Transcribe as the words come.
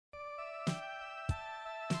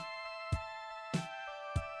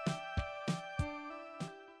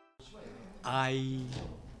I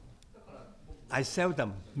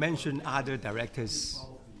seldom mention other directors'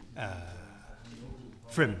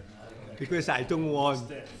 film because I don't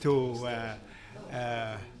want to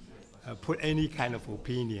put any kind of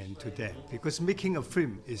opinion to them. Because making a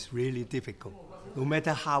film is really difficult, no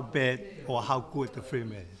matter how bad or how good the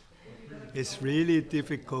film is. It's really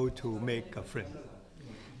difficult to make a film.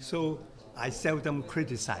 So I seldom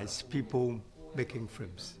criticize people making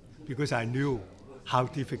films because I knew how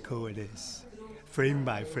difficult it is, frame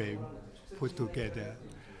by frame, put together,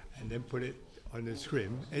 and then put it on the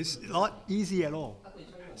screen. It's not easy at all.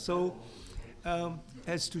 So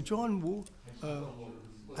as to John Woo,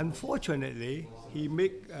 unfortunately, he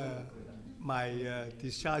made my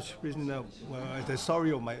discharged prisoner, the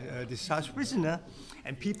story of my discharged prisoner,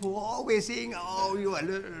 and people are always saying, oh, you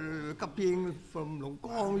are copying from Long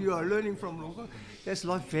Kong, you are learning from Long Kong. That's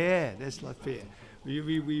not fair, that's not fair.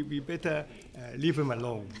 We better leave him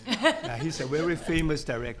alone. He's a very famous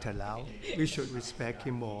director now. We should respect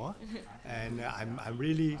him more. And I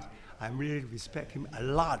really respect him a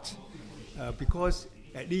lot because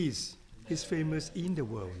at least he's famous in the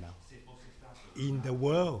world now. In the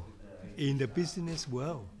world, in the business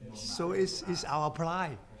world. So it's our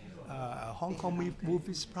pride. Hong Kong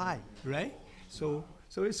movies pride, right? So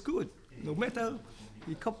it's good. No matter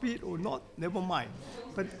we copy it or not, never mind.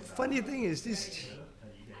 But funny thing is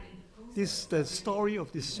the story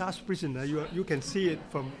of this discharged prisoner. You can see it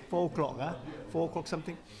from 4 o'clock, 4 o'clock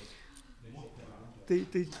something.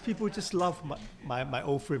 The people just love my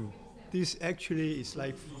old film. This actually is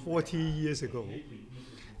like 40 years ago.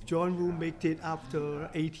 John Woo made it after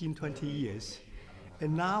 18, 20 years.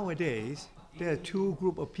 And nowadays, there are 2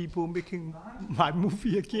 groups of people making my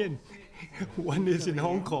movie again. One is in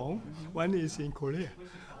Hong Kong, one is in Korea.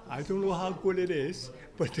 I don't know how good it is,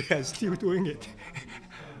 but they are still doing it.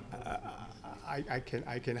 I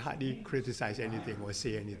can hardly criticize anything or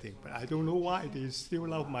say anything, but I don't know why they still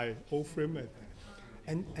love my old film.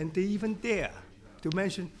 And they even dare to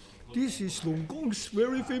mention, this is Long Kong's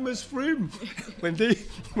very famous film. when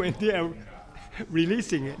they are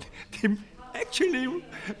releasing it, they actually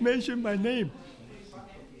mention my name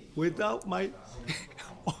without my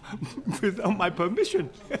permission.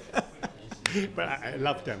 But I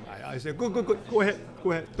love them. I said, go ahead,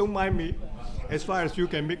 don't mind me. As far as you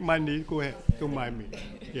can make money, go ahead, don't mind me.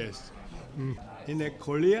 Yes. In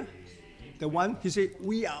Korea, the one, he said,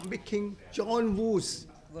 we are making John Woo's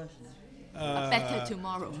A Better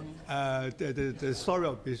Tomorrow. The story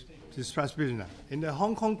of this prisoner. In the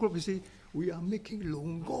Hong Kong group, he said, we are making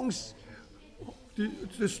Long Kong's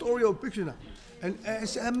the story of prisoner. And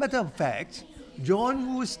as a matter of fact,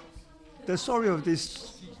 John Woo's the story of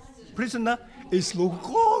this prisoner is Long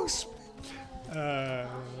Kong's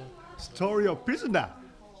story of prisoner.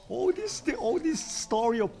 All this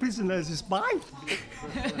story of prisoners is mine.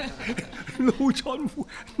 No John Woo,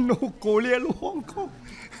 no Korea, no Hong Kong.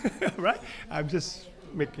 Right? I'm just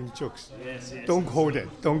making jokes. Yes. Don't quote it.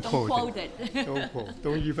 Don't quote it.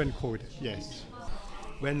 Don't even quote it. Yes.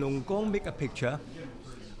 When Long Kong make a picture,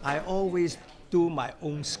 I always do my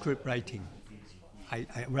own script writing. I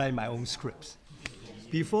write my own scripts.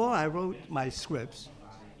 Before I wrote my scripts,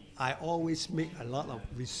 I always make a lot of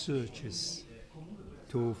researches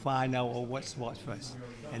to find out what's what first.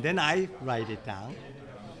 And then I write it down.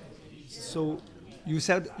 So you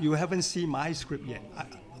said you haven't seen my script yet.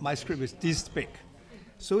 My script is this big.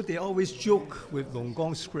 So they always joke with Long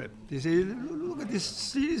Kong script. They say, look at this,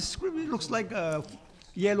 see this script, it looks like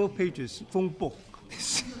yellow pages, phone book.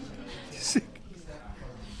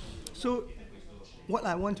 So what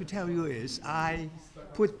I want to tell you is I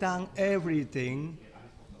put down everything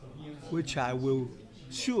which I will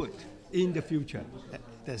shoot in the future,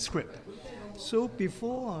 the script. So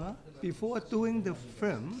before doing the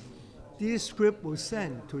film, this script was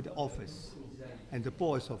sent to the office. And the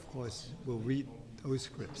boss, of course, will read those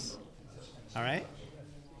scripts. All right?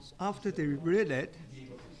 After they read it,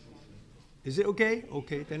 is it okay?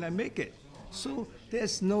 Okay, then I make it. So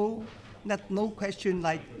there's no question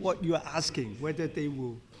like what you are asking, whether they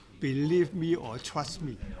will believe me or trust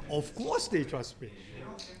me. Of course they trust me.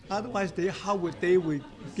 Otherwise, how would they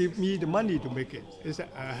give me the money to make it? It's a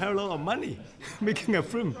hell lot of money making a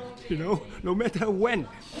film, no matter when.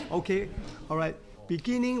 Okay, all right.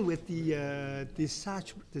 Beginning with the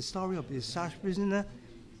story of the discharged prisoner,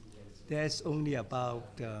 there's only about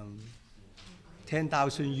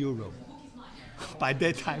 10,000 euro by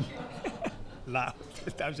that time. Now,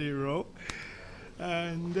 10,000 euro.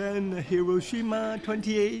 And then Hiroshima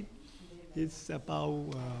 28, it's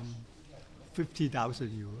about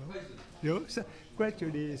 50,000 euro. So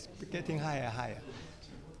gradually it's getting higher and higher.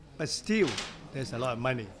 But still, there's a lot of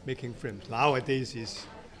money making films. Nowadays is,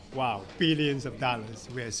 wow, billions of dollars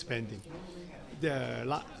we are spending.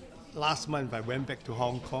 Last month I went back to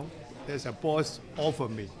Hong Kong. There's a boss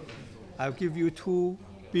offered me, I'll give you 2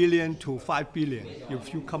 billion to 5 billion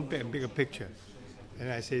if you come back and make a picture.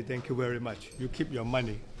 And I say, thank you very much. You keep your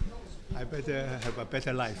money. I better have a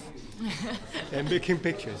better life than making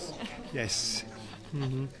pictures. Yes.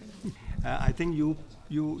 Mm-hmm. I think you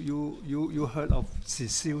heard of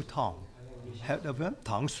Cecil Tong. Heard of him?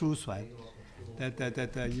 Tang Shu-Suan.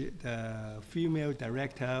 The female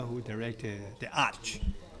director who directed The Arch,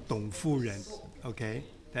 Dong Fu Ren. Okay?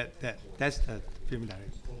 That's the film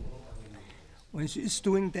director. When she's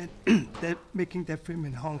doing that, making that film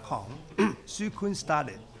in Hong Kong, she couldn't start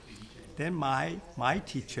it. Then my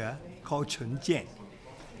teacher called Chen Jian.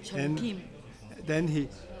 Then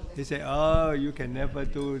he said, oh, you can never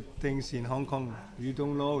do things in Hong Kong. You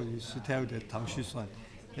don't know. You should tell the Tang Shu-Suan.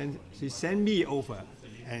 Then she sent me over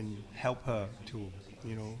and help her to,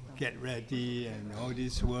 get ready and all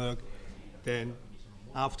this work. Then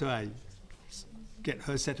after I get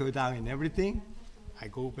her settled down and everything,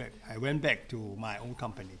 I went back to my own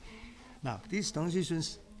company. Now, this Tang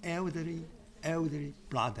Shu-Suan's elderly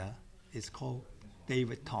brother is called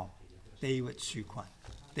David Tong, David Xu Kuan,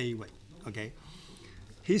 David, okay?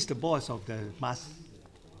 He's the boss of the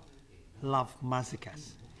Love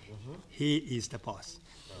Massacres. He is the boss.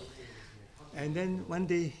 And then one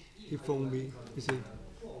day he phoned me, he said,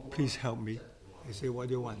 please help me. I said, what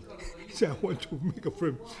do you want? He said, I want to make a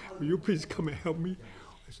film. Will you please come and help me?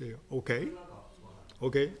 I said, okay,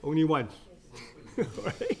 only one.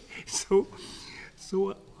 Right? So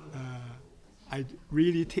I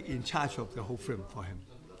really take in charge of the whole film for him.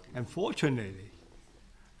 And fortunately,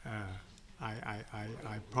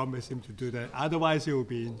 I promised him to do that. Otherwise, he would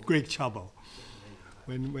be in great trouble.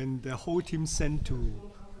 When the whole team sent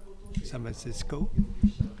to San Francisco,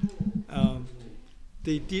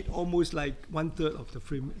 they did almost like 1/3 of the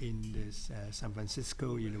film in this San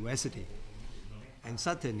Francisco University. And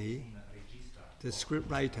suddenly, the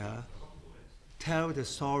scriptwriter tell the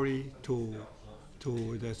story to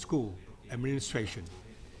the school administration.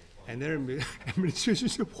 And then administration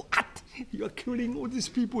said, what? You are killing all these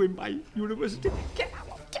people in my university? Get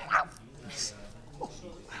out!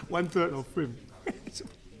 1/3 of film.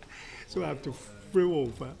 So I have to film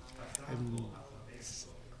over and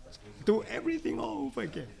do everything all over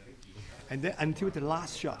again. And then until the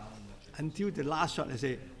last shot, I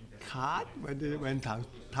say, cut. When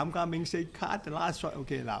Tam Ka-ming said cut, the last shot,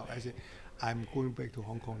 okay, now I say, I'm going back to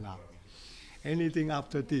Hong Kong now. Anything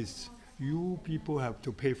after this, you people have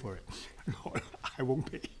to pay for it. No, I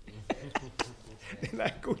won't pay. Then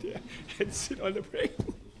I go there and sit on the plane.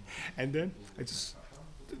 And then I just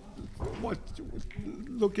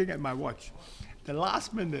looking at my watch. The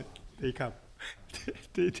last minute they come.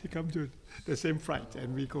 They come to the same flight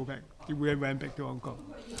and we go back. We went back to Hong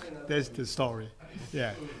Kong. That's the story.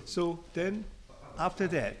 Yeah. So then after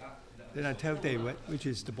that, then I tell David, which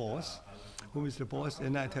is the boss, who is the boss,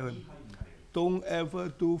 and I tell him, don't ever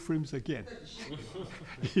do films again.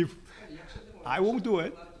 If I won't do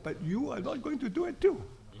it, but you are not going to do it too.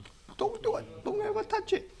 Don't do it. Don't ever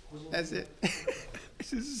touch it. That's it.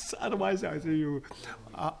 Otherwise, I say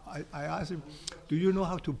I ask him, do you know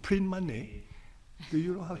how to print money? Do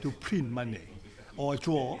you know how to print money or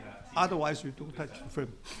draw? Otherwise, you don't touch the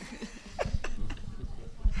film.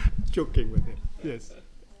 Joking with him. Yes.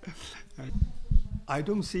 I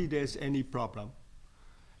don't see there's any problem.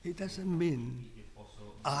 It doesn't mean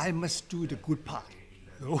I must do the good part.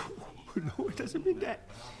 No, no, it doesn't mean that.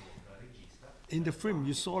 In the film,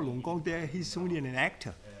 you saw Long Gong there, he's only an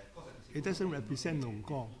actor. It doesn't represent Long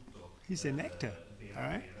Gong. He's an actor, all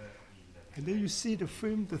right? And then you see the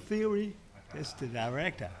film, the theory, that's the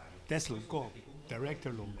director. That's Long Gong,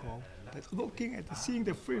 director Long Gong. That's looking at seeing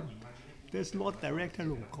the film. That's not director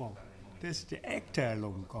Long Gong. That's the actor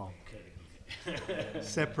Long Gong.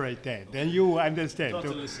 Separate that, then you will understand.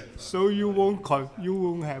 So you won't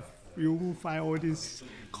find all these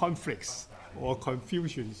conflicts or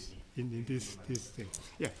confusions in this thing.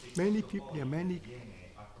 Yeah, many people, many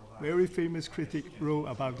very famous critics wrote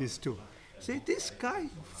about this too. Say this guy,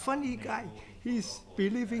 funny guy, he's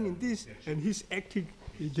believing in this and he's acting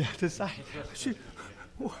in the other side. Say,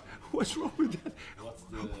 what's wrong with that?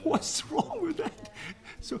 What's wrong with that?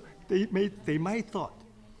 So they might thought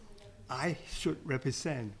I should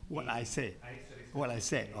represent what I said,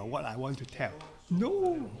 or what I want to tell.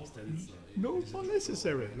 No, not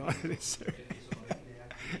necessary, not necessary.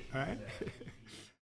 All right?